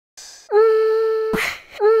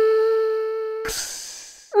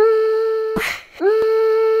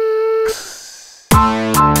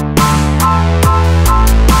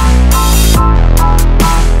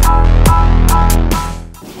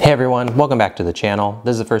everyone, welcome back to the channel.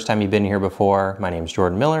 This is the first time you've been here before. My name is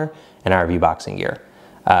Jordan Miller and I review boxing gear.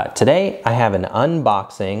 Today I have an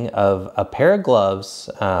unboxing of a pair of gloves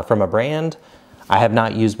from a brand I have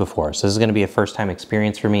not used before. So this is going to be a first time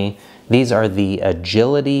experience for me. These are the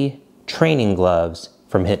Agility training gloves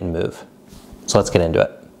from Hit and Move. So let's get into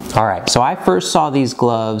it. All right, so I first saw these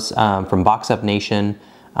gloves from Box Up Nation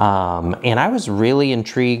and I was really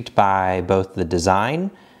intrigued by both the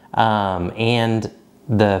design and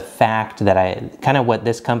the fact that kind of what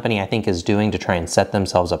this company I think is doing to try and set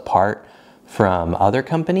themselves apart from other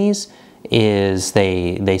companies is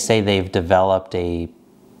they say they've developed a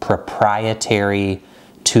proprietary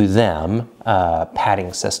to them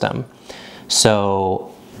padding system.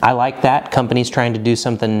 So I like that. Companies trying to do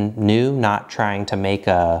something new, not trying to make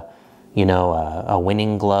a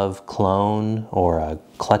winning glove clone or a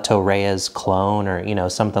Cleto Reyes clone or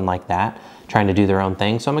something like that, trying to do their own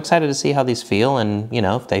thing. So I'm excited to see how these feel and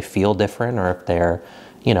if they feel different or if they're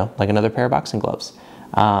like another pair of boxing gloves.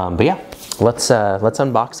 But yeah, let's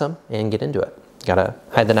unbox them and get into it. Gotta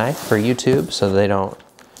hide the knife for YouTube so they don't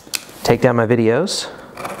take down my videos.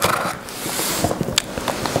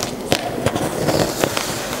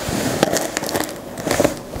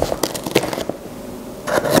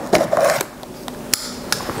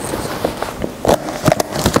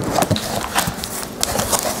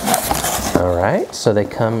 All right, so they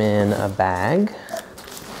come in a bag.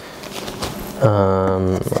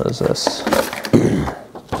 What is this?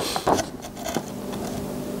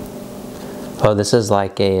 Oh, this is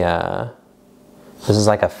like a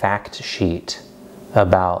fact sheet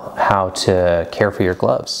about how to care for your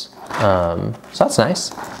gloves. So that's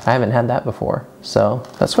nice. I haven't had that before, so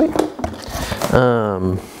that's sweet.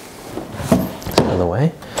 Out of the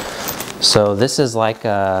way. So this is like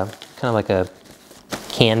kind of like a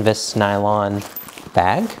canvas nylon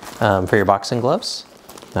bag for your boxing gloves.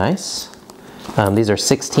 Nice. These are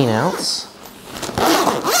 16 ounce.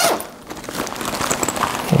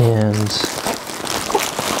 And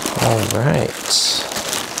all right.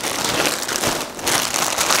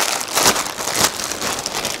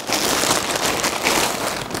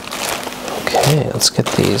 Okay, let's get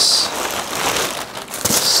these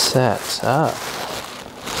set up.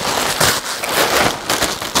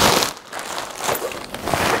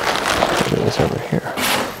 Put these over here.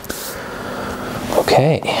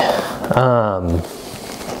 Okay.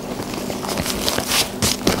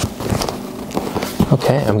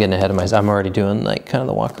 Okay, I'm getting ahead of myself. I'm already doing like kind of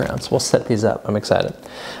the walk around, so we'll set these up. I'm excited.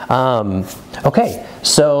 Okay,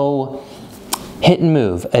 so Hit and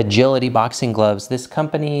Move, Agility boxing gloves. This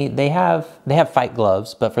company, they have fight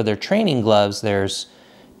gloves, but for their training gloves, there's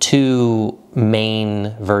two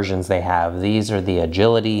main versions they have. These are the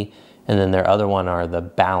Agility, and then their other one are the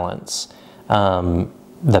Balance.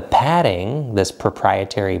 The padding, this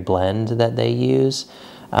proprietary blend that they use,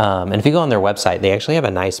 and if you go on their website, they actually have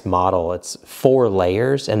a nice model. It's 4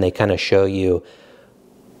 layers, and they kind of show you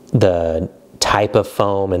the type of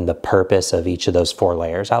foam and the purpose of each of those 4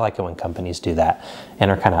 layers. I like it when companies do that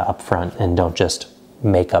and are kind of upfront and don't just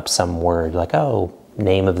make up some word like, oh,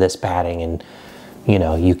 name of this padding, and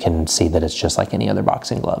you can see that it's just like any other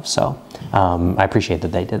boxing glove. So I appreciate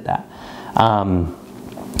that they did that.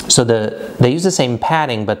 So they use the same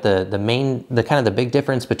padding, but the big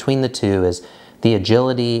difference between the two is the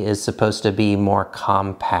Agility is supposed to be more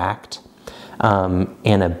compact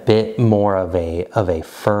and a bit more of a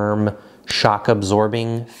firm, shock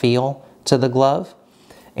absorbing feel to the glove,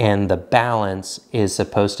 and the Balance is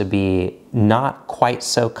supposed to be not quite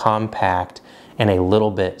so compact and a little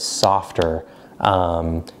bit softer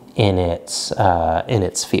in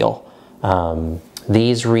its feel.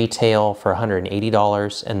 These retail for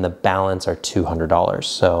 $180 and the Balance are $200.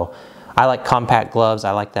 So I like compact gloves.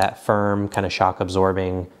 I like that firm kind of shock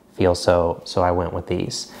absorbing feel. So I went with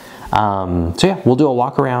these. So yeah, we'll do a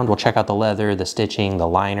walk around. We'll check out the leather, the stitching, the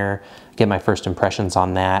liner, get my first impressions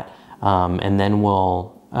on that. And then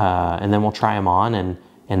we'll try them on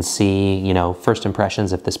and see, first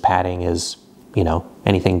impressions if this padding is,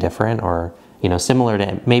 anything different or, similar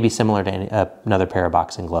to another pair of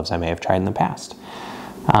boxing gloves I may have tried in the past.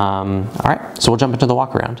 All right, so we'll jump into the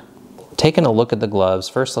walk around. Taking a look at the gloves,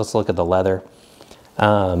 first let's look at the leather.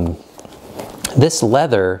 This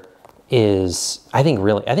leather is, I think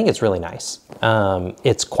it's really nice.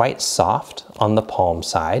 It's quite soft on the palm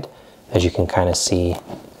side, as you can kind of see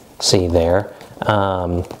there.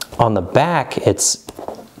 On the back, it's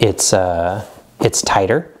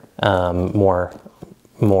tighter,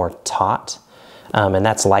 more taut, and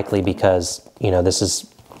that's likely because this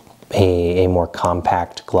is a more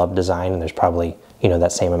compact glove design, and there's probably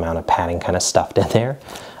that same amount of padding kind of stuffed in there.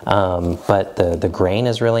 but the grain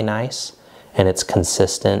is really nice, and it's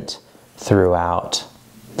consistent throughout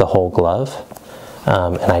the whole glove.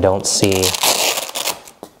 And I don't see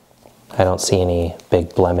any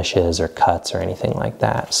big blemishes or cuts or anything like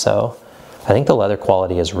that. So I think the leather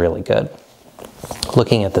quality is really good.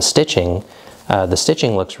 Looking at the stitching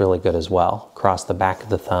looks really good as well. Across the back of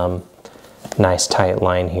the thumb, nice tight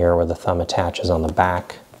line here where the thumb attaches on the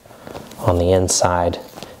back. On the inside,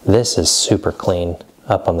 this is super clean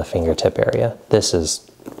up on the fingertip area. This is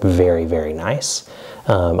very, very nice.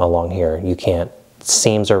 Along here,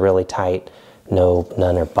 seams are really tight,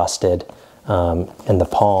 none are busted, and the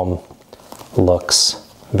palm looks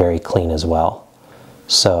very clean as well.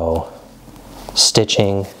 So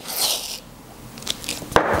stitching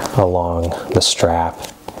along the strap,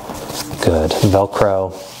 good.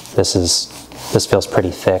 Velcro, this feels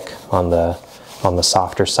pretty thick on the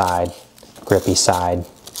softer side, grippy side,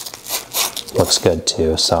 looks good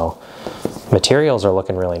too. So materials are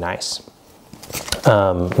looking really nice.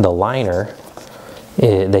 The liner,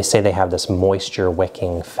 they say they have this moisture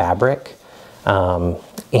wicking fabric,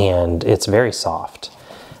 and it's very soft.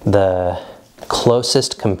 The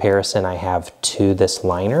closest comparison I have to this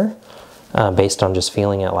liner, based on just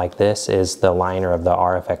feeling it like this, is the liner of the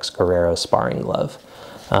RFX Guerrero sparring glove.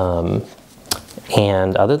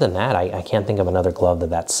 And other than that, I can't think of another glove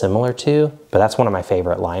that's similar to, but that's one of my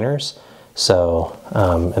favorite liners. So,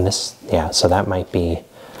 so that might be,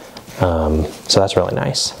 so that's really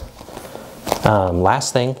nice.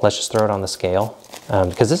 Last thing, let's just throw it on the scale,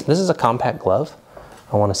 because this is a compact glove.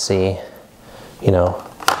 I want to see,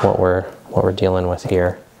 what we're dealing with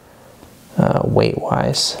here,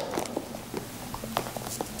 weight-wise.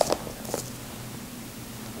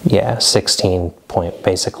 Yeah, 16 point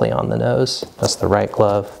basically on the nose. That's the right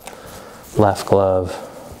glove, left glove.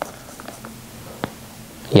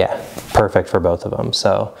 Yeah, perfect for both of them.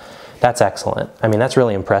 So that's excellent. I mean, that's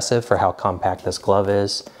really impressive for how compact this glove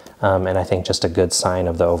is. And I think just a good sign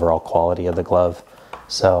of the overall quality of the glove.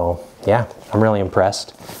 So yeah, I'm really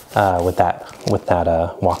impressed with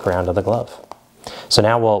that walk around of the glove. So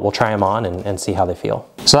now we'll try them on and see how they feel.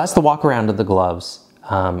 So that's the walk around of the gloves.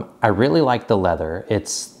 I really like the leather.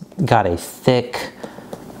 It's got a thick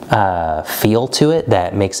feel to it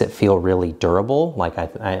that makes it feel really durable. Like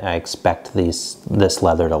I expect this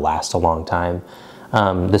leather to last a long time.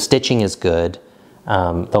 The stitching is good.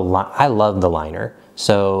 I love the liner.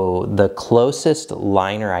 So the closest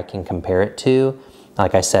liner I can compare it to,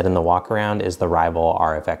 like I said in the walk around, is the Rival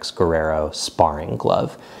RFX Guerrero sparring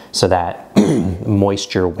glove. So that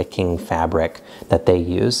moisture wicking fabric that they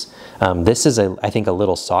use. This is, I think, a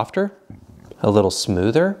little softer, a little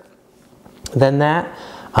smoother than that.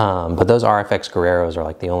 But those RFX Guerreros are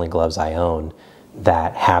like the only gloves I own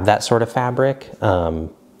that have that sort of fabric. And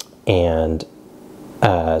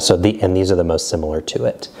these are the most similar to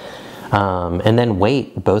it. And then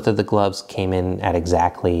weight, both of the gloves came in at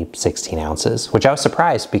exactly 16 ounces, which I was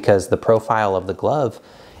surprised because the profile of the glove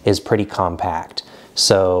is pretty compact.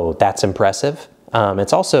 So that's impressive.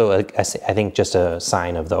 It's also, I think, just a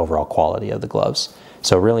sign of the overall quality of the gloves.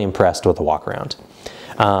 So really impressed with the walk around.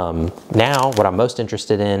 Now, what I'm most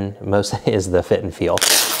interested in is the fit and feel.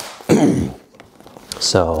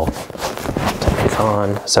 So, turn these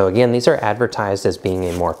on. So again, these are advertised as being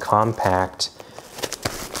a more compact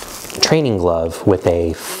training glove with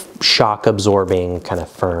a shock absorbing kind of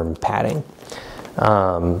firm padding.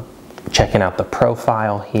 Checking out the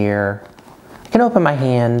profile here. I can open my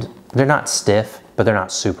hand. They're not stiff, but they're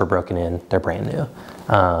not super broken in. They're brand new.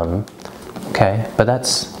 Okay, but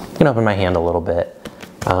you can open my hand a little bit.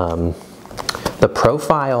 The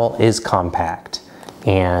profile is compact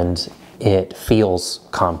and it feels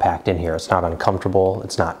compact in here. It's not uncomfortable,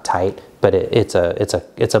 it's not tight, but it's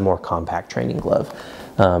a more compact training glove.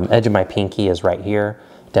 Edge of my pinky is right here.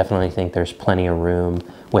 Definitely think there's plenty of room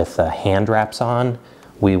with hand wraps on.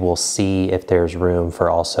 We will see if there's room for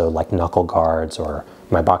also like knuckle guards or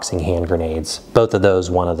my boxing hand grenades. Both of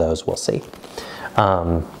those, one of those, we'll see.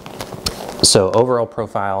 So overall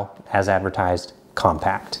profile, as advertised,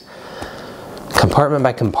 compact. Compartment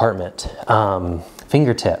by compartment.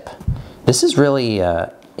 Fingertip. This is really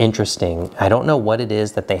interesting. I don't know what it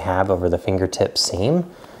is that they have over the fingertip seam.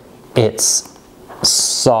 It's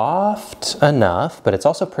soft enough, but it's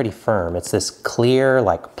also pretty firm. It's this clear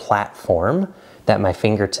like platform that my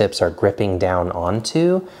fingertips are gripping down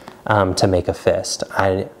onto to make a fist.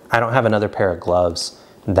 I don't have another pair of gloves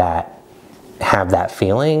that have that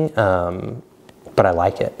feeling, but I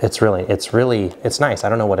like it. It's nice. I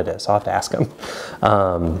don't know what it is. I'll have to ask them.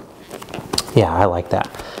 Yeah, I like that.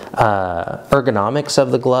 Ergonomics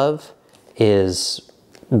of the glove is,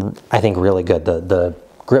 I think, really good. The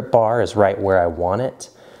grip bar is right where I want it.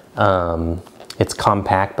 It's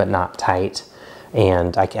compact but not tight,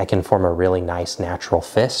 and I can form a really nice natural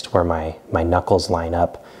fist where my knuckles line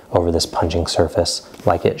up over this punching surface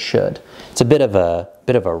like it should. It's a bit of a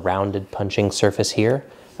rounded punching surface here,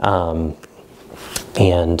 but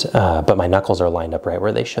my knuckles are lined up right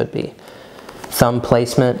where they should be. Thumb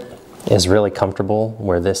placement is really comfortable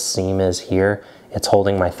where this seam is here. It's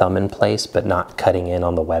holding my thumb in place but not cutting in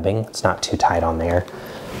on the webbing. It's not too tight on there.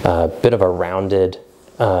 Bit of a rounded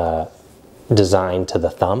design to the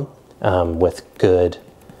thumb with good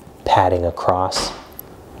padding across.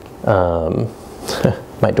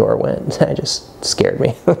 My door went, it just scared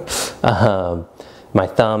me. My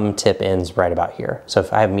thumb tip ends right about here. So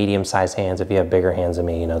if I have medium-sized hands, if you have bigger hands than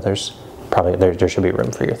me, you know, there's probably, there should be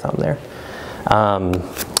room for your thumb there.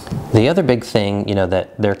 The other big thing, you know,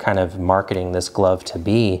 that they're kind of marketing this glove to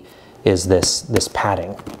be is this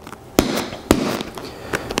padding.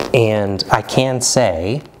 And I can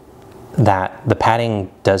say that the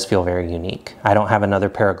padding does feel very unique. I don't have another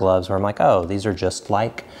pair of gloves where I'm like, oh, these are just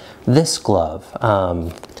like this glove.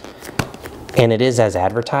 And it is as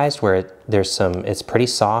advertised, where it's pretty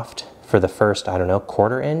soft for the first, I don't know,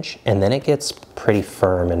 1/4 inch, and then it gets pretty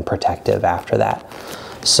firm and protective after that.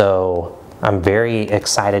 So I'm very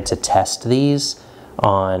excited to test these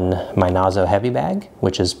on my Nazo heavy bag,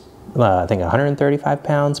 which is I think 135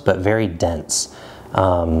 pounds, but very dense.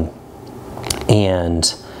 And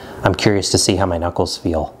I'm curious to see how my knuckles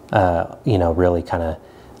feel, you know, really kind of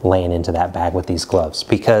laying into that bag with these gloves,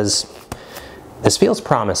 because this feels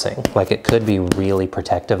promising. Like it could be really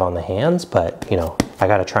protective on the hands, but you know, I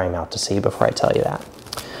got to try them out to see before I tell you that.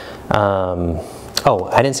 Oh,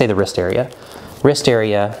 I didn't say the wrist area. Wrist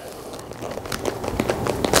area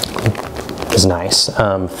is nice.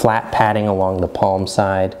 Flat padding along the palm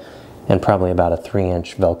side and probably about a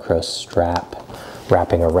 3-inch Velcro strap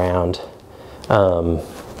wrapping around.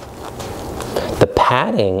 The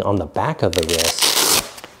padding on the back of the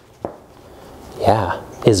wrist, yeah,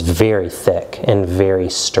 is very thick and very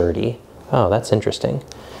sturdy. Oh, that's interesting.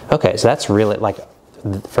 Okay, so that's really like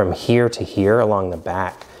from here to here along the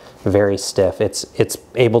back, very stiff. It's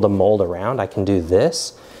able to mold around. I can do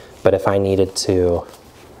this, but if I needed to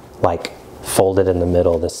like fold it in the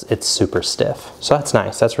middle, it's super stiff. So that's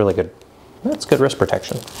nice. That's really good. That's good wrist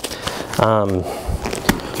protection.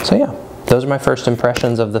 So yeah, those are my first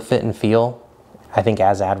impressions of the fit and feel. I think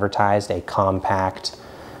as advertised, a compact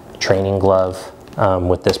training glove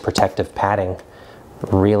with this protective padding.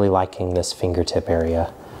 Really liking this fingertip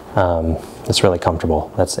area. It's really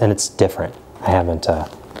comfortable. And it's different. I don't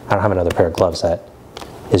have another pair of gloves that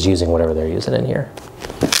is using whatever they're using in here.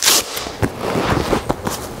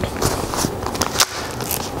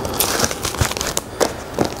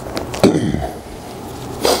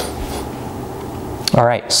 All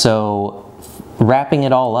right, so wrapping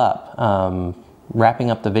it all up, wrapping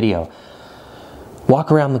up the video.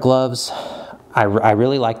 Walk around the gloves. I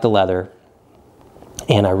really like the leather,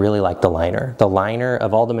 and I really like the liner. The liner,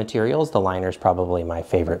 of all the materials, the liner is probably my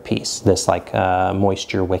favorite piece. This like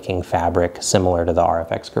moisture wicking fabric similar to the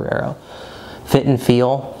RFX Guerrero. Fit and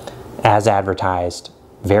feel, as advertised,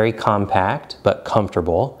 very compact but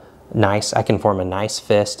comfortable. Nice, I can form a nice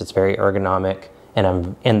fist. It's very ergonomic.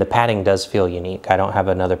 And the padding does feel unique. I don't have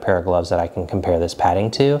another pair of gloves that I can compare this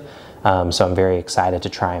padding to, so I'm very excited to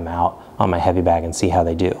try them out on my heavy bag and see how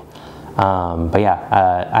they do. But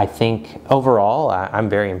yeah, I think overall I'm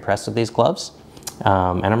very impressed with these gloves,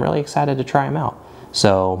 and I'm really excited to try them out.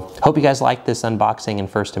 So hope you guys like this unboxing and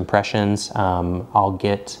first impressions. I'll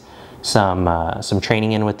get some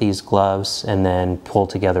training in with these gloves and then pull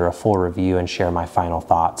together a full review and share my final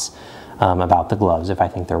thoughts about the gloves, if I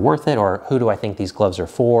think they're worth it, or who do I think these gloves are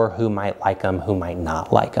for, who might like them, who might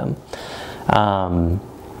not like them.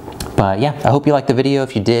 But yeah, I hope you liked the video.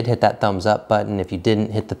 If you did, hit that thumbs up button. If you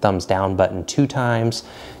didn't, hit the thumbs down button 2 times.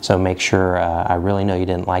 So make sure I really know you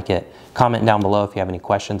didn't like it. Comment down below if you have any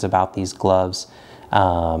questions about these gloves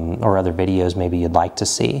or other videos maybe you'd like to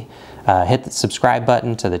see. Hit the subscribe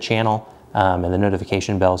button to the channel. And the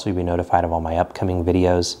notification bell so you'll be notified of all my upcoming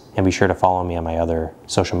videos. And be sure to follow me on my other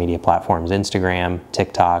social media platforms, Instagram,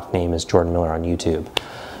 TikTok, name is Jordan Miller on YouTube.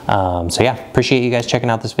 So yeah, appreciate you guys checking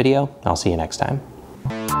out this video. I'll see you next time.